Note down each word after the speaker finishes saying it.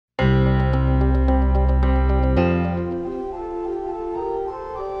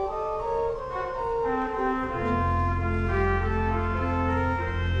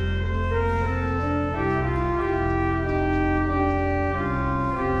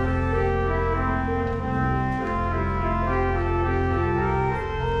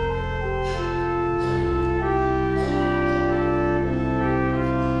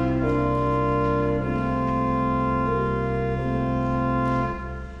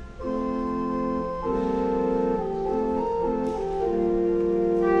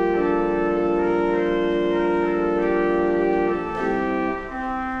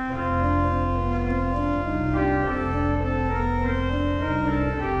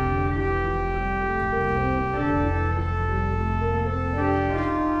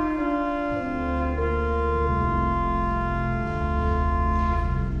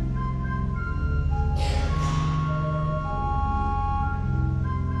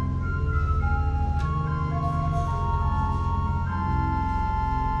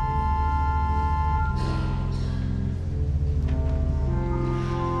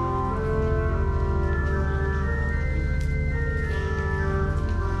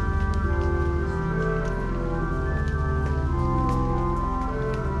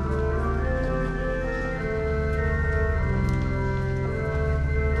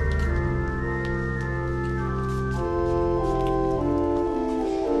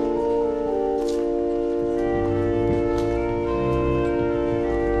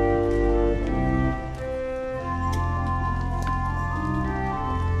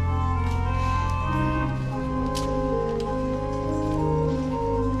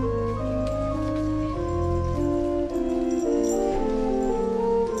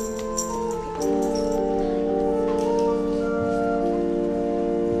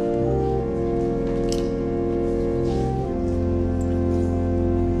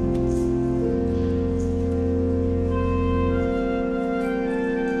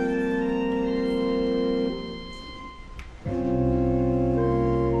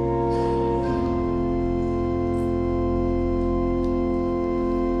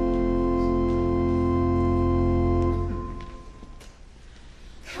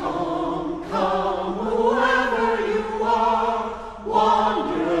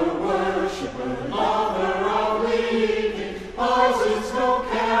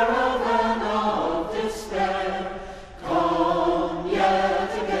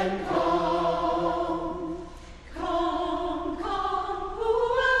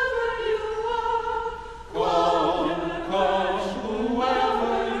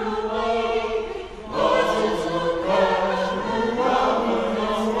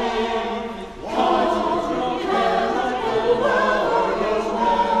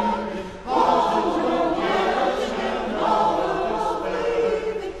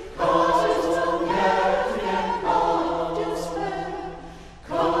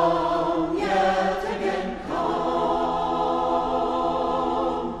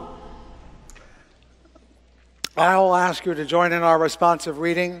I'll ask you to join in our responsive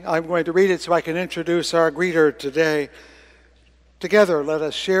reading. I'm going to read it so I can introduce our greeter today. Together, let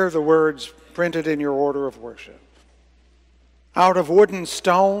us share the words printed in your order of worship. Out of wood and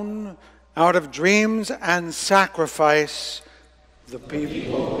stone, out of dreams and sacrifice, the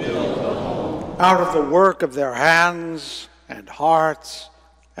people build a home. Out of the work of their hands and hearts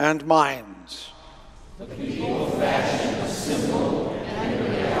and minds, the people fashion a symbol and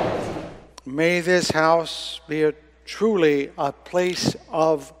reality. May this house be truly a place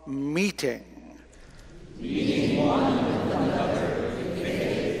of meeting. Meeting one with another in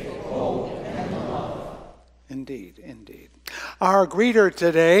faith, hope, and love. Indeed, indeed. Our greeter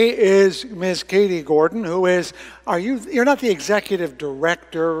today is Ms. Katie Gordon, who is, you're not the executive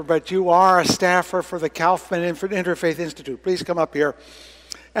director, but you are a staffer for the Kaufman Interfaith Institute. Please come up here.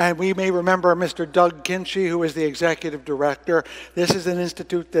 And we may remember Mr. Doug Kinchy, who is the executive director. This is an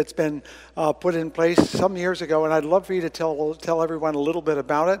institute that's been put in place some years ago, and I'd love for you to tell everyone a little bit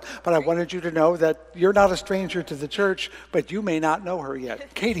about it. But I wanted you to know that you're not a stranger to the church, but you may not know her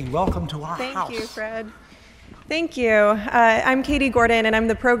yet. Katie, welcome to our house. Thank you, Fred. Thank you. I'm Katie Gordon, and I'm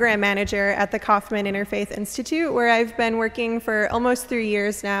the program manager at the Kaufman Interfaith Institute, where I've been working for almost 3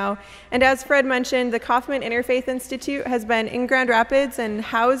 years now. And as Fred mentioned, the Kaufman Interfaith Institute has been in Grand Rapids and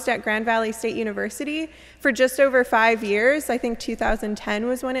housed at Grand Valley State University for just over 5 years. I think 2010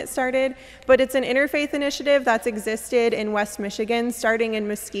 was when it started. But it's an interfaith initiative that's existed in West Michigan, starting in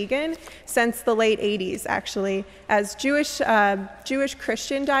Muskegon, since the late 80s, actually, as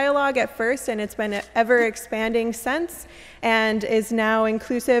Jewish-Christian dialogue at first, and it's been ever expanding since, and is now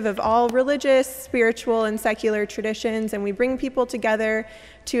inclusive of all religious, spiritual, and secular traditions, and we bring people together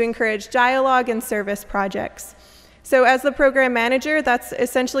to encourage dialogue and service projects. So as the program manager, that's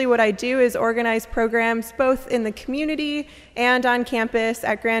essentially what I do, is organize programs both in the community and on campus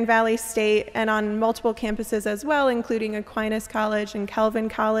at Grand Valley State and on multiple campuses as well, including Aquinas College and Calvin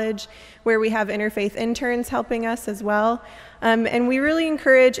College, where we have interfaith interns helping us as well. And we really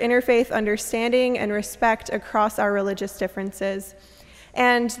encourage interfaith understanding and respect across our religious differences.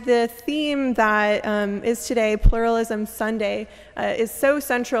 And the theme that is today, Pluralism Sunday, is so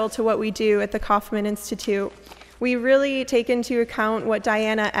central to what we do at the Kaufman Institute. We really take into account what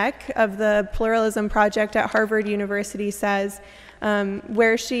Diana Eck of the Pluralism Project at Harvard University says,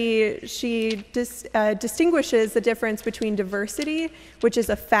 where she distinguishes the difference between diversity, which is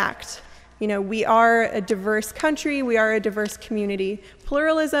a fact. You know, we are a diverse country, we are a diverse community.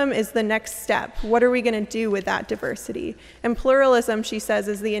 Pluralism is the next step. What are we going to do with that diversity? And pluralism, she says,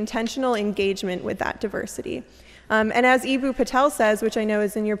 is the intentional engagement with that diversity. And as Eboo Patel says, which I know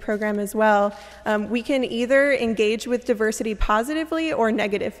is in your program as well, we can either engage with diversity positively or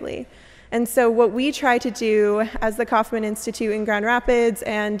negatively. And so what we try to do as the Kaufman Institute in Grand Rapids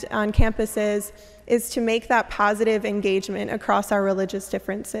and on campuses is to make that positive engagement across our religious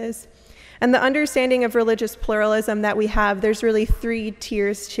differences. And the understanding of religious pluralism that we have, there's really 3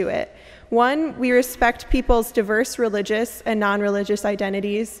 tiers to it. 1, we respect people's diverse religious and non-religious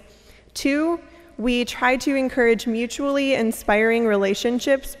identities. 2, we try to encourage mutually inspiring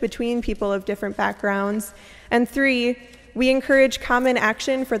relationships between people of different backgrounds. And 3, we encourage common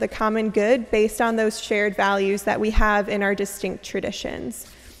action for the common good based on those shared values that we have in our distinct traditions.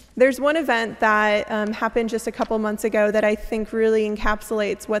 There's one event that happened just a couple months ago that I think really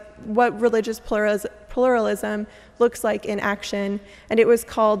encapsulates what religious pluralism looks like in action, and it was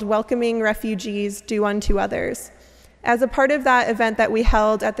called Welcoming Refugees, Do Unto Others. As a part of that event that we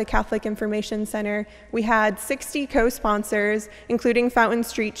held at the Catholic Information Center, we had 60 co-sponsors, including Fountain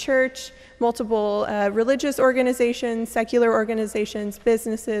Street Church, multiple religious organizations, secular organizations,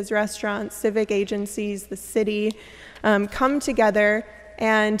 businesses, restaurants, civic agencies, the city, come together,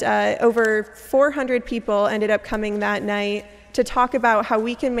 and over 400 people ended up coming that night to talk about how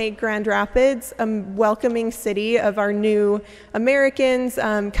we can make Grand Rapids a welcoming city of our new Americans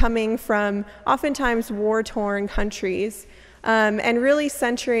coming from oftentimes war-torn countries. and really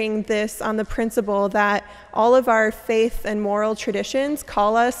centering this on the principle that all of our faith and moral traditions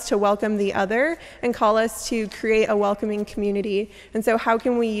call us to welcome the other and call us to create a welcoming community. And so how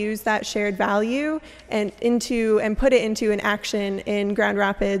can we use that shared value and put it into an action in Grand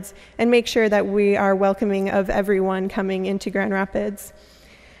Rapids and make sure that we are welcoming of everyone coming into Grand Rapids?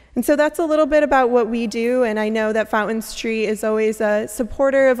 And so that's a little bit about what we do, and I know that Fountain Street is always a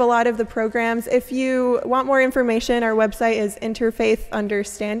supporter of a lot of the programs. If you want more information, our website is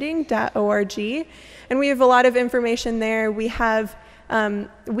interfaithunderstanding.org, and we have a lot of information there. We have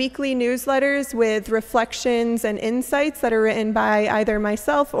weekly newsletters with reflections and insights that are written by either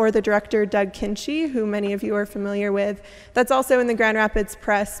myself or the director, Doug Kinchy, who many of you are familiar with. That's also in the Grand Rapids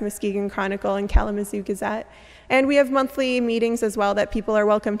Press, Muskegon Chronicle, and Kalamazoo Gazette. And we have monthly meetings as well that people are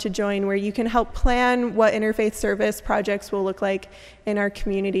welcome to join, where you can help plan what interfaith service projects will look like in our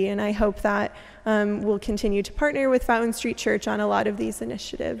community. And I hope that we'll continue to partner with Fountain Street Church on a lot of these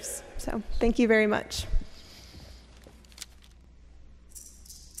initiatives. So thank you very much.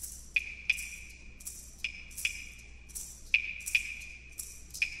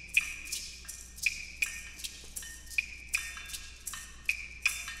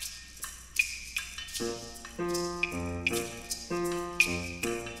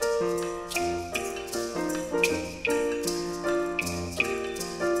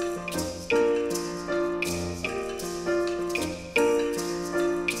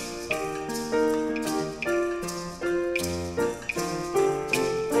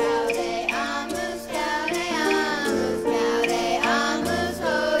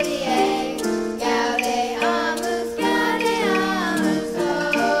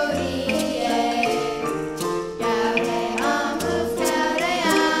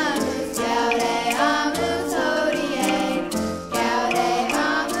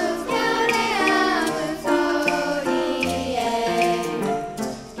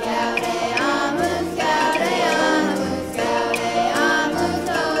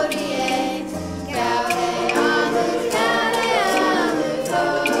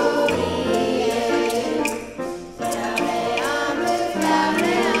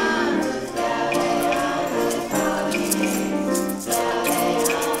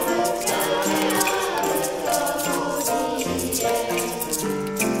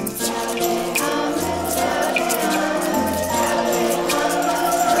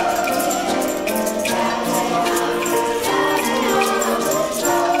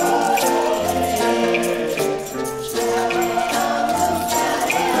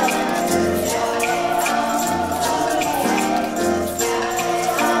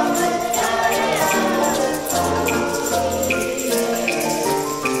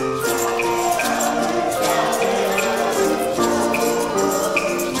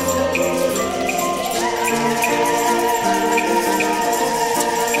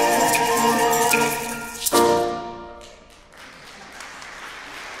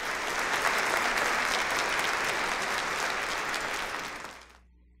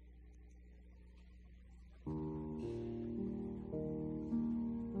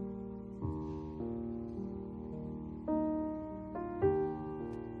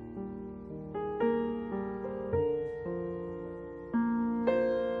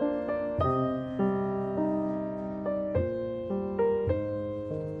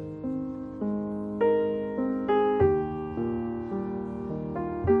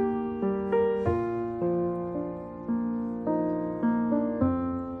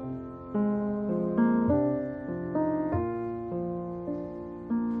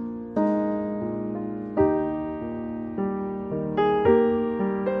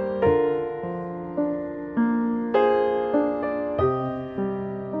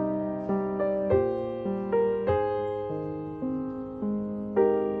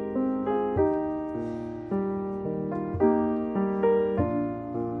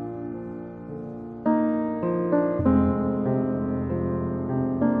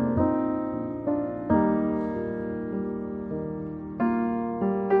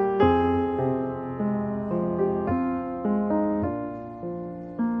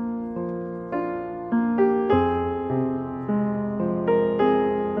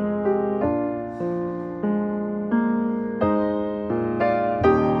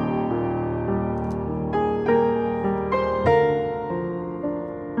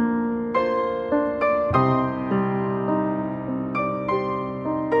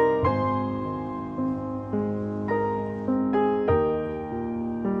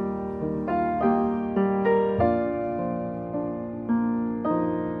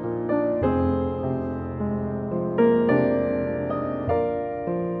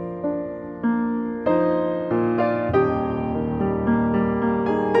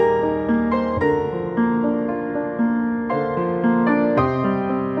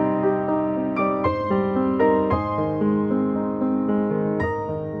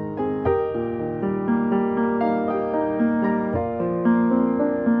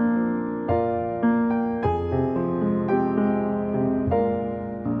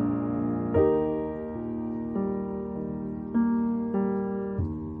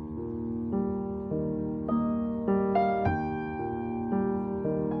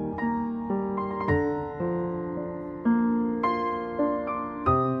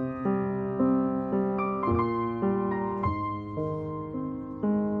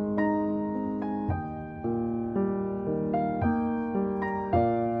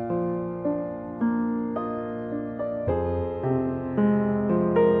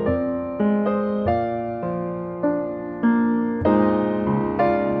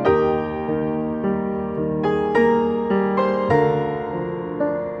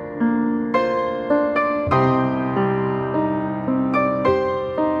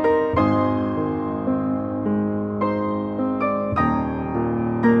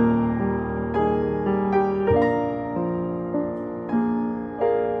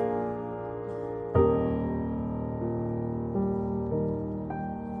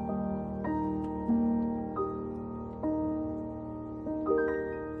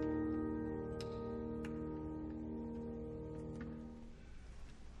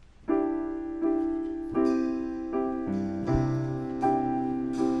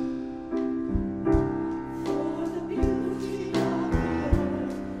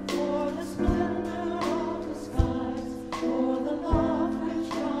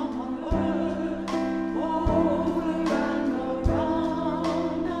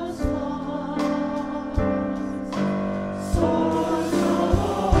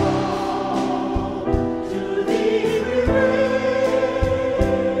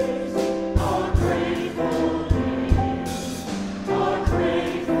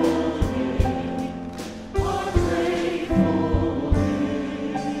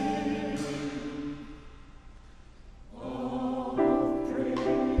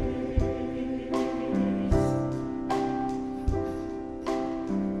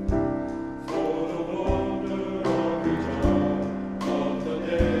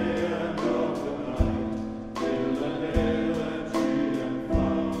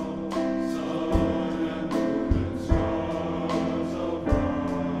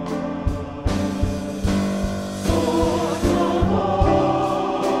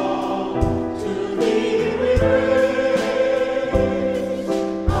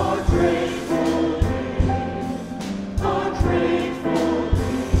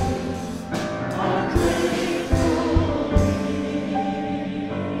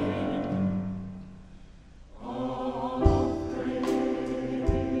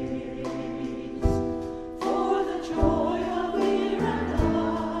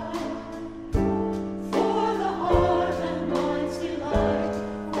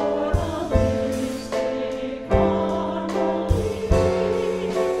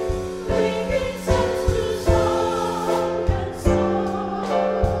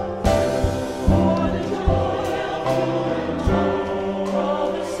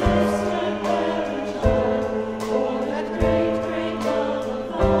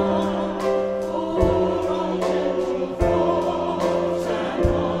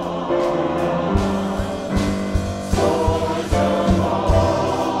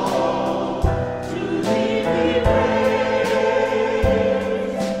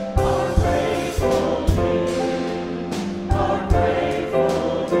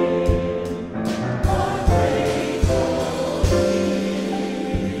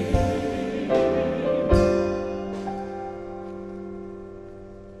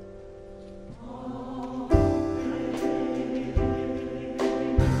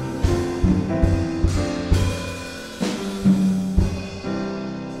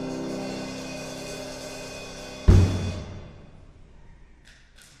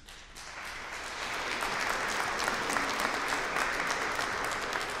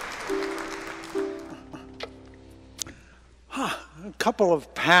 couple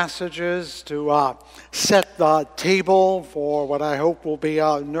of passages to set the table for what I hope will be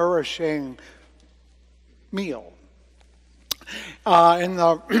a nourishing meal. In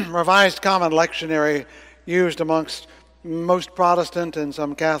the Revised Common Lectionary used amongst most Protestant and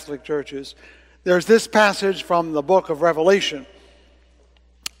some Catholic churches, there's this passage from the book of Revelation,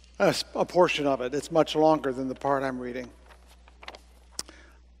 a portion of it. It's much longer than the part I'm reading.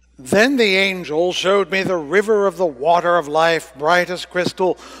 Then the angel showed me the river of the water of life, bright as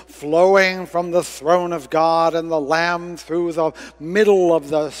crystal, flowing from the throne of God and the Lamb through the middle of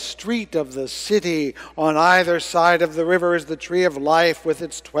the street of the city. On either side of the river is the tree of life with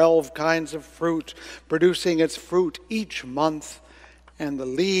its 12 kinds of fruit, producing its fruit each month. And the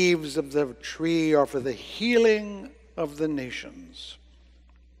leaves of the tree are for the healing of the nations.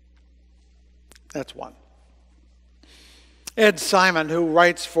 That's one. Ed Simon, who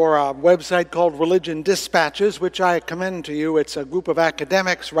writes for a website called Religion Dispatches, which I commend to you. It's a group of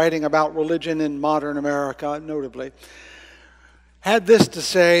academics writing about religion in modern America, notably, had this to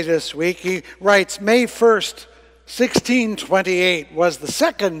say this week. He writes, May 1st, 1628 was the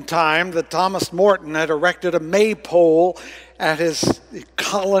second time that Thomas Morton had erected a maypole at his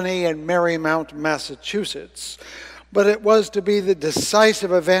colony in Marymount, Massachusetts. But it was to be the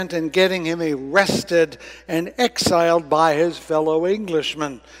decisive event in getting him arrested and exiled by his fellow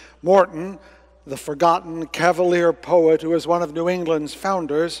Englishmen. Morton, the forgotten Cavalier poet who was one of New England's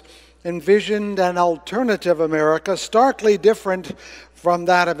founders, envisioned an alternative America starkly different from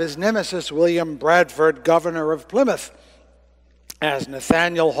that of his nemesis William Bradford, governor of Plymouth. As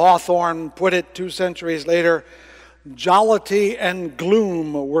Nathaniel Hawthorne put it 2 centuries later, jollity and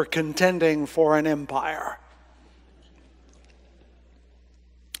gloom were contending for an empire.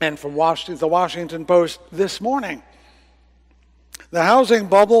 And from the Washington Post this morning, the housing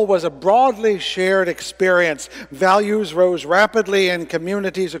bubble was a broadly shared experience. Values rose rapidly in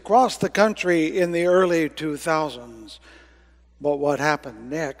communities across the country in the early 2000s. But what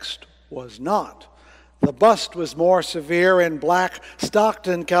happened next was not. The bust was more severe in black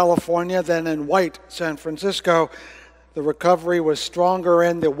Stockton, California than in white San Francisco. The recovery was stronger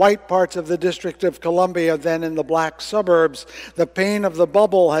in the white parts of the District of Columbia than in the black suburbs. The pain of the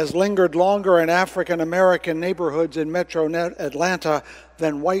bubble has lingered longer in African American neighborhoods in Metro Atlanta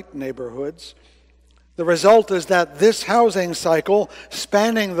than white neighborhoods. The result is that this housing cycle,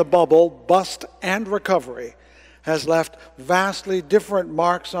 spanning the bubble, bust, and recovery, has left vastly different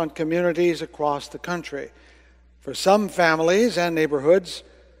marks on communities across the country. For some families and neighborhoods,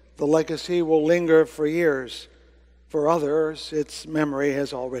 the legacy will linger for years. For others, its memory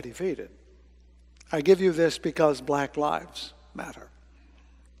has already faded. I give you this because Black lives matter.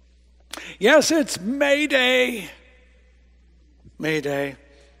 Yes, it's May Day. May Day.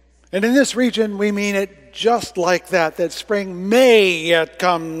 And in this region, we mean it just like that, that spring may yet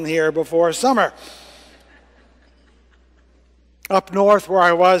come here before summer. Up north where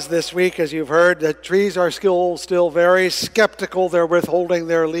I was this week, as you've heard, the trees are still very skeptical. They're withholding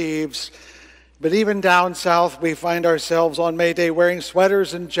their leaves. But even down south, we find ourselves on May Day wearing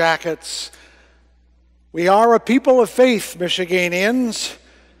sweaters and jackets. We are a people of faith, Michiganians.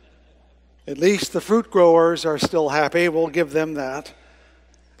 At least the fruit growers are still happy. We'll give them that.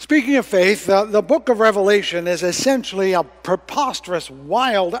 Speaking of faith, the book of Revelation is essentially a preposterous,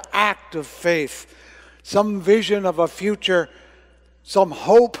 wild act of faith. Some vision of a future, some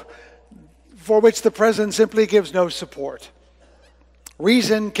hope for which the present simply gives no support.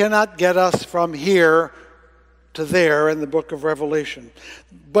 Reason cannot get us from here to there in the book of Revelation.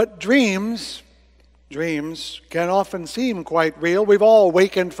 But dreams can often seem quite real. We've all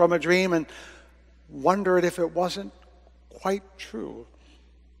awakened from a dream and wondered if it wasn't quite true.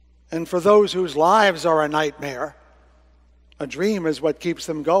 And for those whose lives are a nightmare, a dream is what keeps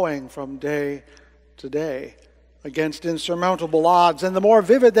them going from day to day against insurmountable odds. And the more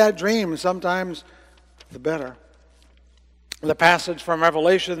vivid that dream, sometimes the better. The passage from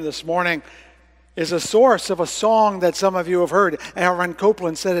Revelation this morning is a source of a song that some of you have heard. Aaron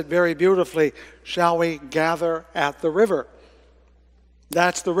Copland said it very beautifully, "Shall we gather at the river?"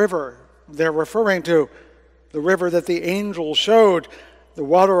 That's the river they're referring to, the river that the angel showed, the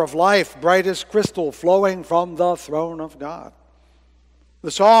water of life, bright as crystal, flowing from the throne of God.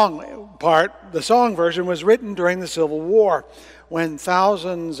 The song version was written during the Civil War, when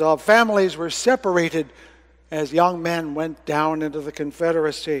thousands of families were separated as young men went down into the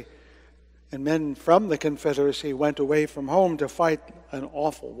Confederacy, and men from the Confederacy went away from home to fight an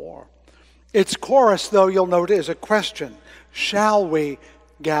awful war. Its chorus, though, you'll note, is a question. Shall we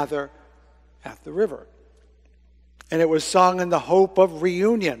gather at the river? And it was sung in the hope of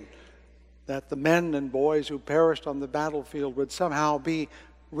reunion that the men and boys who perished on the battlefield would somehow be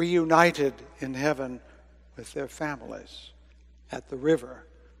reunited in heaven with their families at the river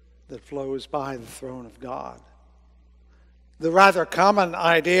that flows by the throne of God. The rather common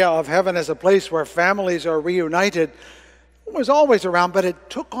idea of heaven as a place where families are reunited was always around, but it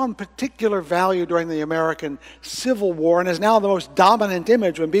took on particular value during the American Civil War and is now the most dominant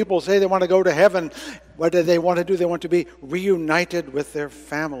image. When people say they want to go to heaven, what do they want to do? They want to be reunited with their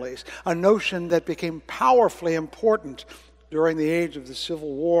families, a notion that became powerfully important during the age of the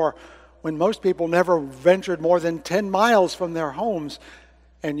Civil War, when most people never ventured more than 10 miles from their homes,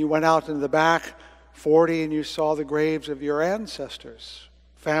 and you went out in the back 40 and you saw the graves of your ancestors,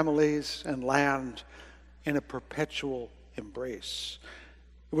 families and land in a perpetual embrace.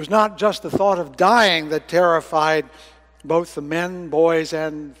 It was not just the thought of dying that terrified both the men, boys,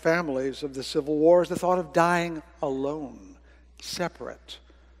 and families of the Civil War. It was the thought of dying alone, separate,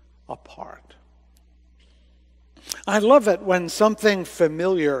 apart. I love it when something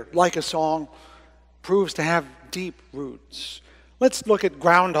familiar, like a song, proves to have deep roots. Let's look at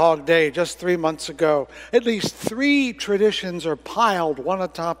Groundhog Day just 3 months ago. At least 3 traditions are piled one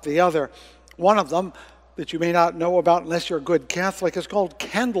atop the other. One of them that you may not know about unless you're a good Catholic is called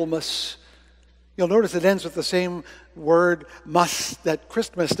Candlemas. You'll notice it ends with the same word, "mas," that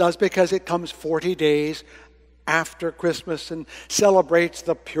Christmas does, because it comes 40 days after Christmas and celebrates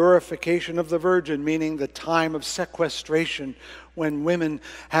the purification of the Virgin, meaning the time of sequestration when women,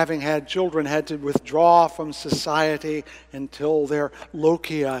 having had children, had to withdraw from society until their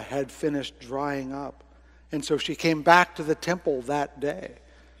lochia had finished drying up. And so she came back to the temple that day.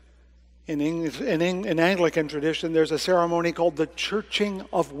 In Anglican tradition, there's a ceremony called the Churching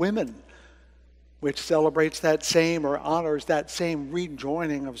of Women, which celebrates that same or honors that same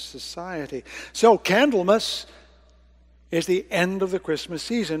rejoining of society. So Candlemas is the end of the Christmas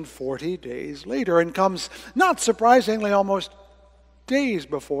season 40 days later, and comes, not surprisingly, almost days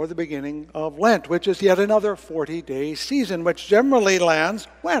before the beginning of Lent, which is yet another 40-day season, which generally lands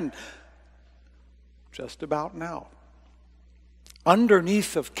when? Just about now.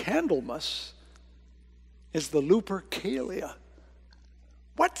 Underneath of Candlemas is the Lupercalia.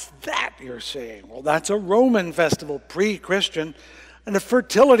 What's that, you're saying? Well, that's a Roman festival, pre-Christian, and a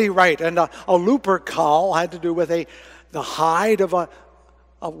fertility rite. And a Lupercal had to do with the hide of I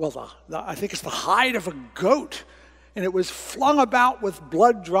think it's the hide of a goat. And it was flung about with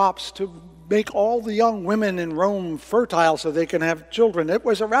blood drops to make all the young women in Rome fertile so they can have children. It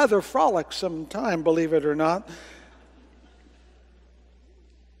was a rather frolicsome time, believe it or not.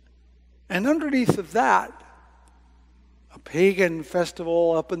 And underneath of that, a pagan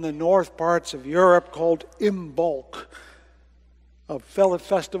festival up in the north parts of Europe called Imbolc, a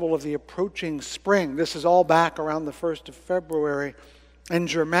festival of the approaching spring. This is all back around the 1st of February. And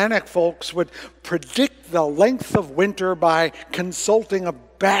Germanic folks would predict the length of winter by consulting a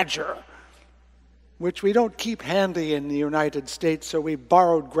badger, which we don't keep handy in the United States, so we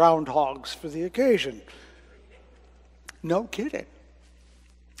borrowed groundhogs for the occasion. No kidding.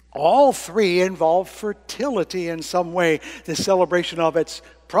 All 3 involve fertility in some way, the celebration of its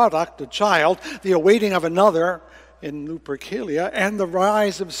product, a child, the awaiting of another in Lupercalia, and the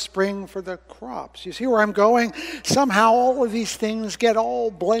rise of spring for the crops. You see where I'm going? Somehow all of these things get all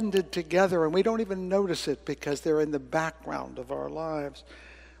blended together, and we don't even notice it because they're in the background of our lives.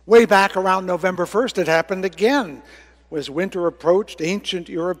 Way back around November 1st, it happened again. As winter approached, ancient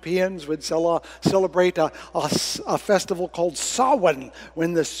Europeans would celebrate a festival called Samhain,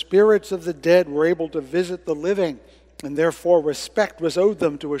 when the spirits of the dead were able to visit the living, and therefore respect was owed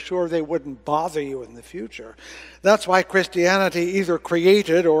them to assure they wouldn't bother you in the future. That's why Christianity either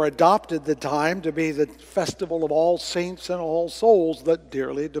created or adopted the time to be the festival of all saints and all souls that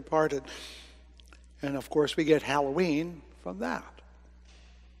dearly departed. And of course we get Halloween from that.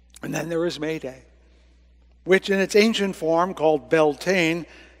 And then there is May Day, which in its ancient form, called Beltane,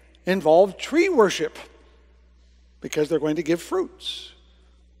 involved tree worship, because they're going to give fruits.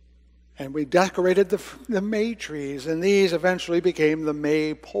 And we decorated the May trees, and these eventually became the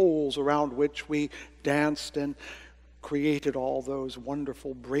May poles around which we danced and created all those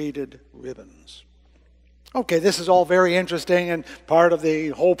wonderful braided ribbons. Okay, this is all very interesting, and part of the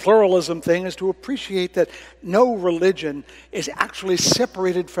whole pluralism thing is to appreciate that no religion is actually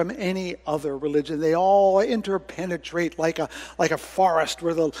separated from any other religion. They all interpenetrate like a forest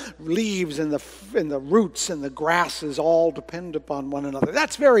where the leaves and the roots and the grasses all depend upon one another.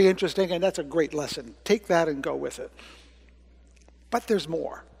 That's very interesting, and that's a great lesson. Take that and go with it. But there's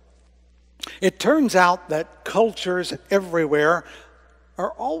more. It turns out that cultures everywhere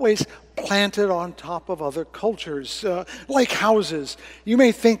are always planted on top of other cultures, like houses. You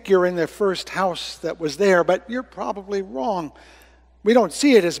may think you're in the first house that was there, but you're probably wrong. We don't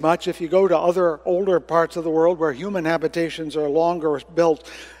see it as much if you go to other older parts of the world where human habitations are longer built.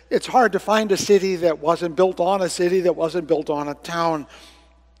 It's hard to find a city that wasn't built on a city that wasn't built on a town.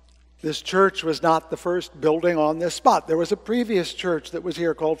 This church was not the first building on this spot. There was a previous church that was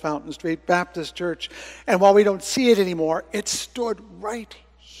here called Fountain Street Baptist Church. And while we don't see it anymore, it stood right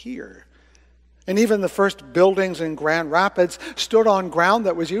here. And even the first buildings in Grand Rapids stood on ground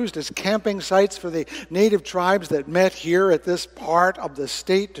that was used as camping sites for the native tribes that met here at this part of the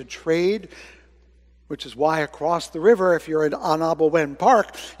state to trade, which is why across the river, if you're at Anabawen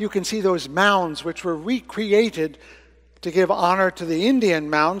Park, you can see those mounds which were recreated to give honor to the Indian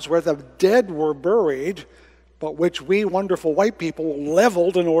mounds where the dead were buried, but which we wonderful white people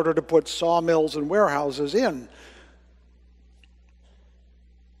leveled in order to put sawmills and warehouses in.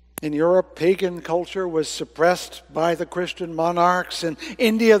 In Europe, pagan culture was suppressed by the Christian monarchs. In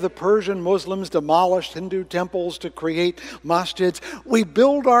India, the Persian Muslims demolished Hindu temples to create masjids. We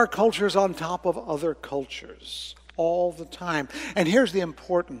build our cultures on top of other cultures all the time. And here's the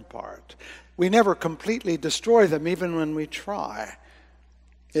important part. We never completely destroy them, even when we try.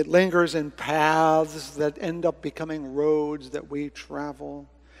 It lingers in paths that end up becoming roads that we travel.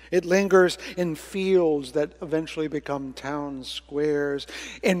 It lingers in fields that eventually become town squares.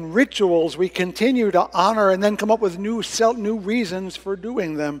 In rituals, we continue to honor and then come up with new reasons for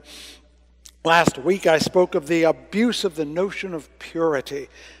doing them. Last week, I spoke of the abuse of the notion of purity.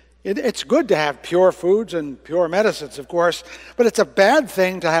 It's good to have pure foods and pure medicines, of course, but it's a bad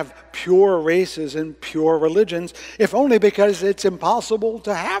thing to have pure races and pure religions, if only because it's impossible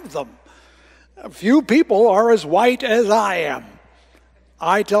to have them. Few people are as white as I am.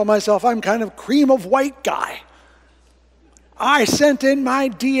 I tell myself I'm kind of cream of white guy. I sent in my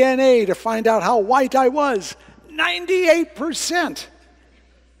DNA to find out how white I was. 98%.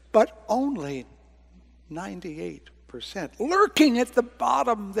 But only 98%. Lurking at the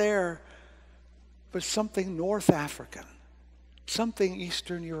bottom there was something North African, something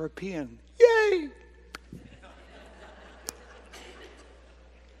Eastern European. Yay!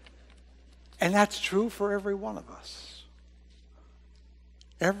 And that's true for every one of us.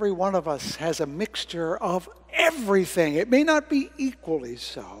 Every one of us has a mixture of everything. It may not be equally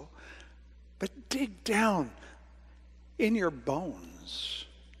so, but dig down in your bones,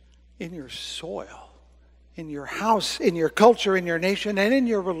 in your soil, in your house, in your culture, in your nation, and in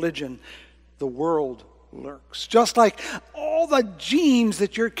your religion. The world lurks. Just like all the genes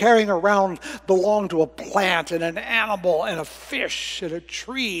that you're carrying around belong to a plant and an animal and a fish and a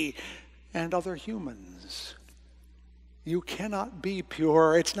tree and other humans. You cannot be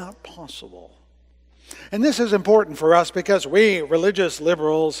pure. It's not possible. And this is important for us because we, religious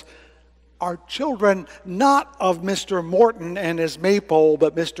liberals, are children not of Mr. Morton and his maypole,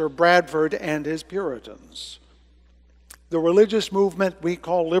 but Mr. Bradford and his Puritans. The religious movement we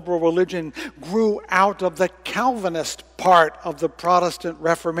call liberal religion grew out of the Calvinist part of the Protestant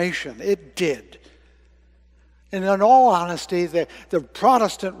Reformation. It did. And in all honesty, the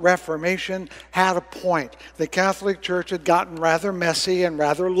Protestant Reformation had a point. The Catholic Church had gotten rather messy and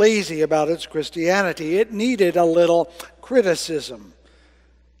rather lazy about its Christianity. It needed a little criticism.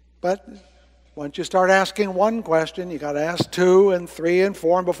 But once you start asking one question, you got to ask 2 and 3 and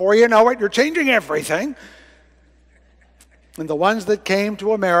 4, and before you know it, you're changing everything. And the ones that came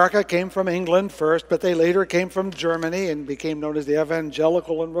to America came from England first, but they later came from Germany and became known as the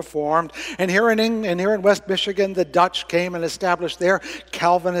Evangelical and Reformed. And here in West Michigan, the Dutch came and established their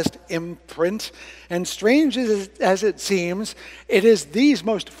Calvinist imprint. And strange as it seems, it is these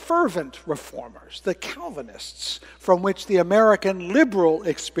most fervent reformers, the Calvinists, from which the American liberal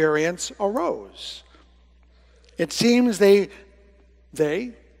experience arose. It seems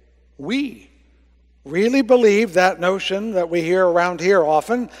we really believe that notion that we hear around here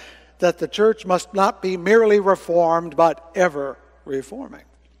often, that the church must not be merely reformed, but ever reforming.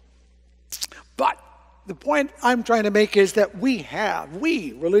 But the point I'm trying to make is that we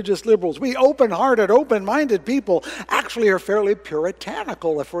religious liberals, we open-hearted, open-minded people, actually are fairly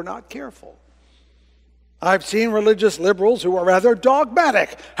puritanical if we're not careful. I've seen religious liberals who are rather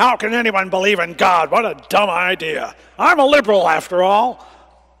dogmatic. How can anyone believe in God? What a dumb idea. I'm a liberal after all.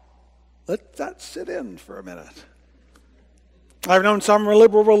 Let that sit in for a minute. I've known some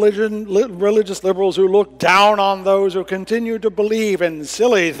religious liberals who look down on those who continue to believe in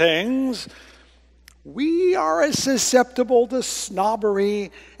silly things. We are as susceptible to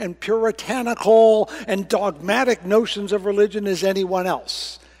snobbery and puritanical and dogmatic notions of religion as anyone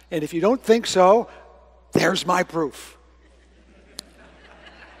else. And if you don't think so, there's my proof.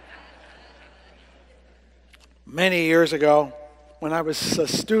 Many years ago, when I was a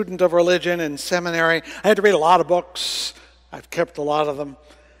student of religion in seminary, I had to read a lot of books. I've kept a lot of them.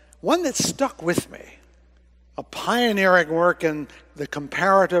 One that stuck with me, a pioneering work in the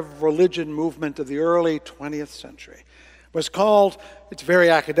comparative religion movement of the early 20th century, was called, its very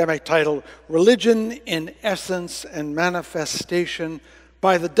academic title, Religion in Essence and Manifestation,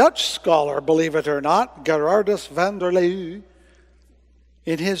 by the Dutch scholar, believe it or not, Gerardus van der Leeuw.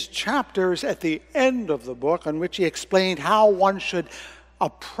 In his chapters at the end of the book, on which he explained how one should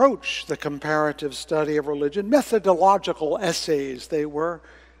approach the comparative study of religion, methodological essays they were,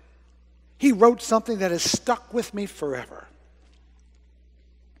 he wrote something that has stuck with me forever.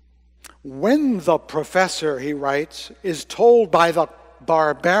 When the professor, he writes, is told by the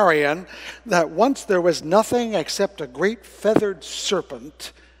barbarian that once there was nothing except a great feathered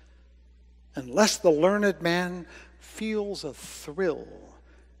serpent, unless the learned man feels a thrill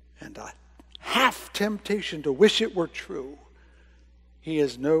and a half temptation to wish it were true, he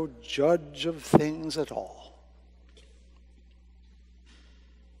is no judge of things at all.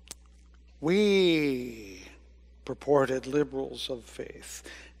 We, purported liberals of faith,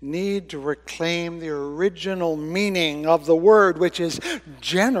 need to reclaim the original meaning of the word, which is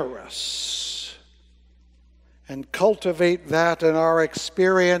generous, and cultivate that in our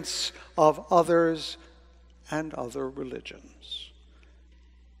experience of others and other religions.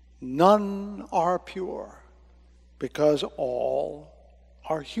 None are pure, because all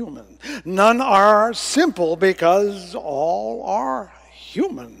are human. None are simple, because all are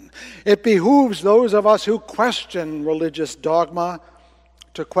human. It behooves those of us who question religious dogma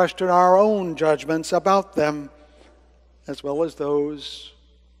to question our own judgments about them, as well as those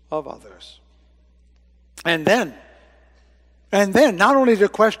of others. And then, not only to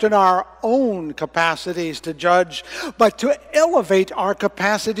question our own capacities to judge, but to elevate our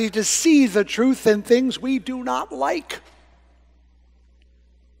capacity to see the truth in things we do not like.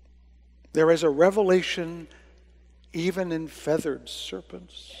 There is a revelation even in feathered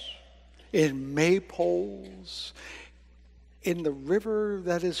serpents, in maypoles, in the river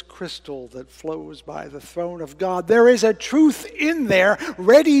that is crystal that flows by the throne of God. There is a truth in there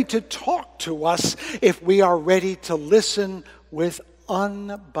ready to talk to us if we are ready to listen with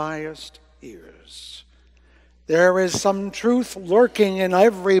unbiased ears. There is some truth lurking in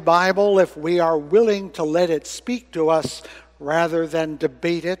every Bible if we are willing to let it speak to us rather than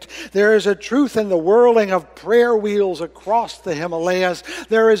debate it. There is a truth in the whirling of prayer wheels across the Himalayas.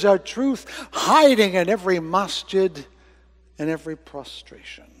 There is a truth hiding in every masjid and every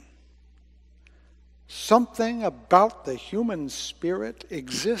prostration. Something about the human spirit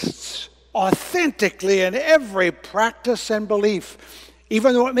exists authentically in every practice and belief,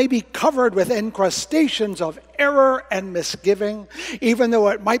 even though it may be covered with incrustations of error and misgiving, even though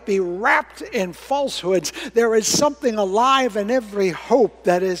it might be wrapped in falsehoods. There is something alive in every hope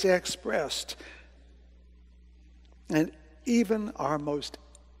that is expressed. And even our most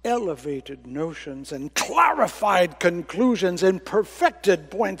elevated notions and clarified conclusions and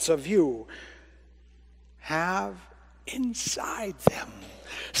perfected points of view have inside them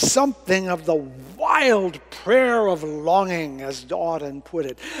something of the wild prayer of longing, as Auden put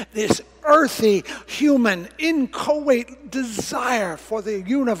it, this earthy, human, inchoate desire for the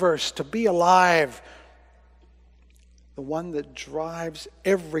universe to be alive, the one that drives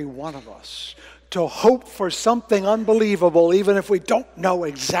every one of us to hope for something unbelievable, even if we don't know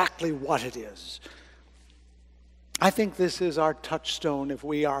exactly what it is. I think this is our touchstone if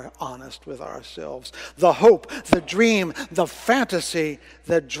we are honest with ourselves. The hope, the dream, the fantasy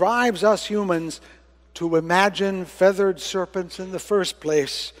that drives us humans to imagine feathered serpents in the first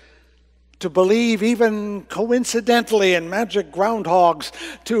place, to believe even coincidentally in magic groundhogs,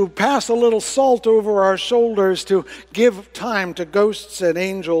 to pass a little salt over our shoulders, to give time to ghosts and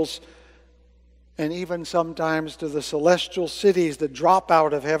angels, and even sometimes to the celestial cities that drop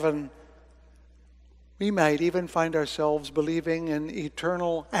out of heaven. We might even find ourselves believing in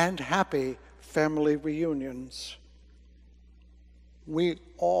eternal and happy family reunions. We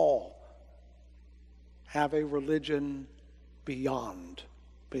all have a religion beyond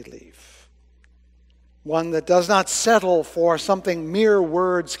belief. One that does not settle for something mere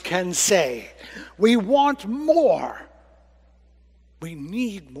words can say. We want more. We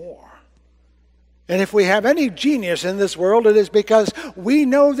need more. And if we have any genius in this world, it is because we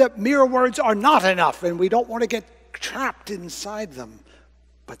know that mere words are not enough and we don't want to get trapped inside them.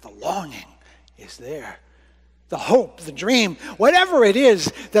 But the longing is there. The hope, the dream, whatever it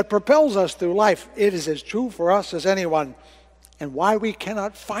is that propels us through life, it is as true for us as anyone. And why we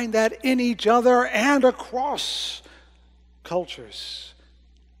cannot find that in each other and across cultures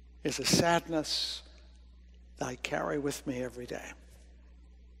is a sadness I carry with me every day.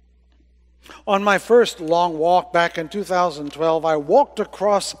 On my first long walk back in 2012, I walked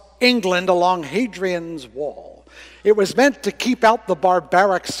across England along Hadrian's Wall. It was meant to keep out the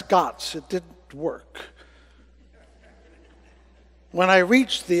barbaric Scots. It didn't work. When I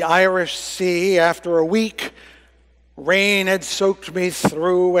reached the Irish Sea after a week, rain had soaked me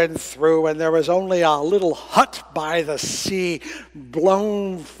through and through, and there was only a little hut by the sea,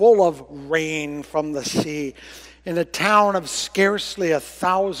 blown full of rain from the sea. In a town of scarcely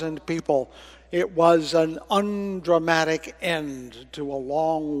 1,000 people, it was an undramatic end to a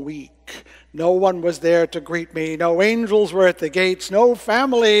long week. No one was there to greet me. No angels were at the gates. No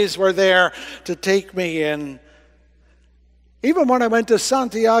families were there to take me in. Even when I went to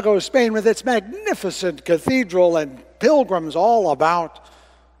Santiago, Spain, with its magnificent cathedral and pilgrims all about,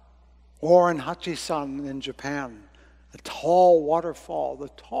 or in Hachisan in Japan, a tall waterfall, the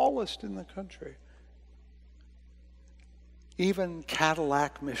tallest in the country. Even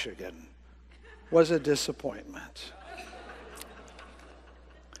Cadillac, Michigan, was a disappointment,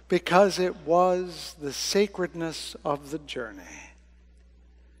 because it was the sacredness of the journey.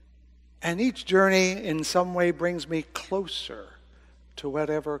 And each journey in some way brings me closer to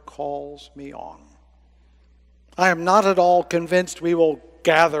whatever calls me on. I am not at all convinced we will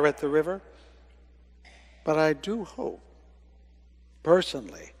gather at the river, but I do hope,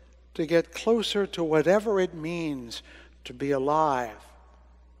 personally, to get closer to whatever it means to be alive,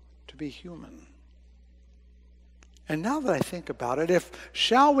 to be human. And now that I think about it, if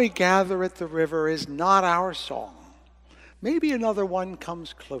 "Shall We Gather at the River" is not our song, maybe another one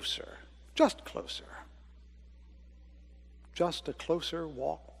comes closer, just closer. Just a closer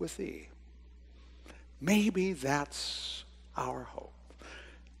walk with thee. Maybe that's our hope,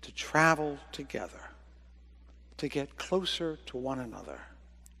 to travel together, to get closer to one another,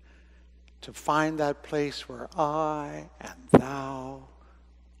 to find that place where I and thou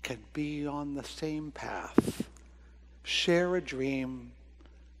can be on the same path, share a dream,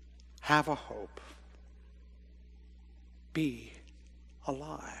 have a hope, be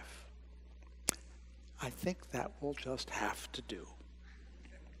alive. I think that will just have to do.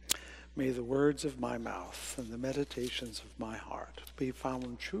 May the words of my mouth and the meditations of my heart be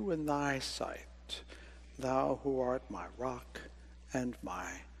found true in thy sight, thou who art my rock and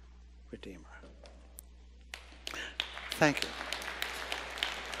my Redeemer. Thank you.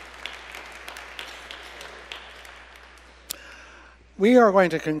 We are going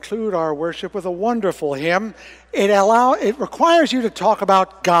to conclude our worship with a wonderful hymn. It requires you to talk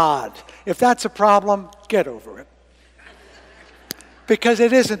about God. If that's a problem, get over it. Because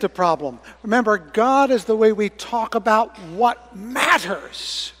it isn't a problem. Remember, God is the way we talk about what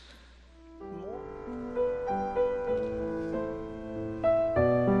matters.